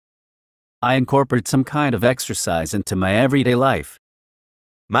I incorporate some kind of exercise into my everyday life.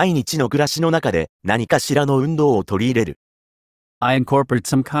 毎日の暮らしの中で何かしらの運動を取り入れる。I incorporate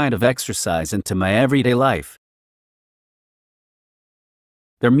some kind of exercise into my everyday life.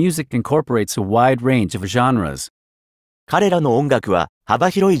 Their music incorporates a wide range of genres. 彼らの音楽は幅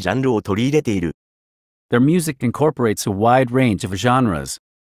広いジャンルを取り入れている。Their music incorporates a wide range of genres.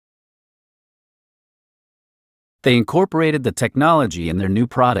 They incorporated the technology in their new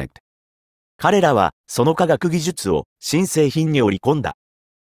product. 彼らはその科学技術を新製品に織り込んだ。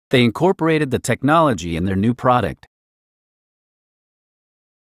They incorporated the technology in their new product.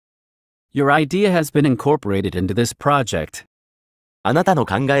 Your idea has been incorporated into this project. あなたの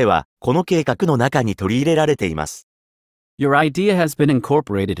考えはこの計画の中に取り入れられています。Your idea has been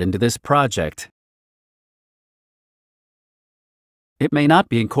incorporated into this project. It may not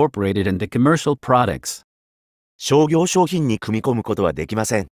be incorporated into commercial products. 商業商品に組み込むことはできま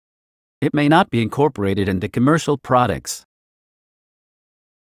せん。It may not be incorporated into commercial products.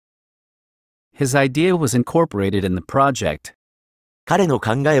 His idea was incorporated in the project. 彼の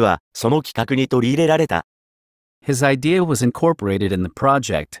考えはその企画に取り入れられた。His idea was incorporated in the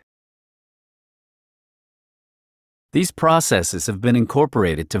project. These processes have been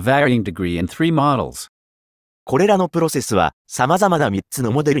incorporated to varying degree in 3 models. これらのプロセスは様々な3つ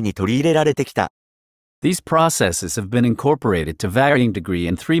のモデルに取り入れられてきた。These processes have been incorporated to varying degree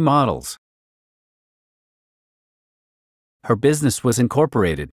in 3 models. Her business was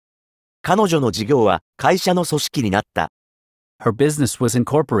incorporated. 彼女の事業は会社の組織になった。Her business was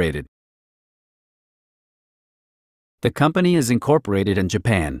incorporated. The company is incorporated in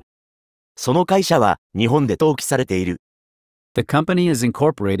Japan. その会社は日本で登記されている。The company is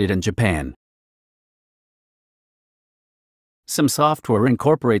incorporated in Japan. Some software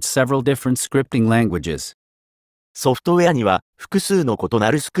incorporates several different scripting languages. ソフトウェアには複数の異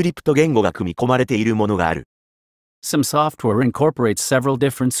なるスクリプト言語が組み込まれているものがある。Some software incorporates several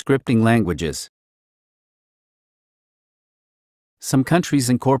different scripting languages. Some countries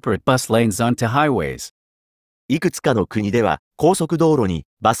incorporate bus lanes onto highways. いくつかの国では高速道路に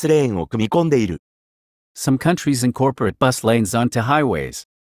バスレーンを組み込んでいる。Some countries incorporate bus lanes onto highways.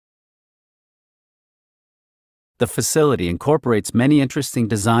 The facility incorporates many interesting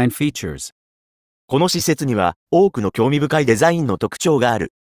design features. この施設には多くの興味深いデザインの特徴があ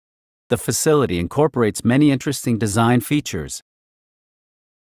る。The facility incorporates many interesting design features.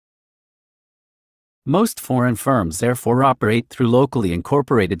 Most foreign firms therefore operate through locally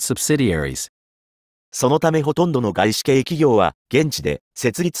incorporated subsidiaries. そのためほとんどの外資系企業は現地で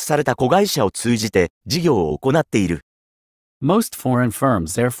設立された子会社を通じて事業を行っている。Most foreign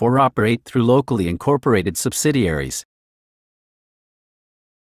firms therefore operate through locally incorporated subsidiaries.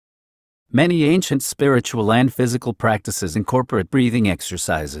 Many ancient spiritual and physical practices incorporate breathing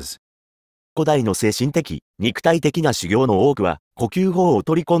exercises. 古代の精神的、肉体的な修行の多くは呼吸法を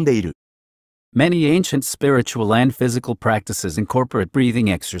取り込んでいる。Many ancient spiritual and physical practices incorporate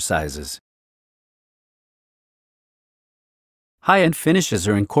breathing exercises. High-end finishes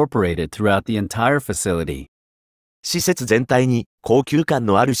are incorporated throughout the entire facility. 施設全体に高級感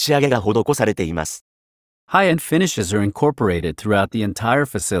のある仕上げが施されています。High-end finishes are incorporated throughout the entire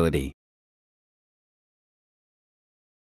facility.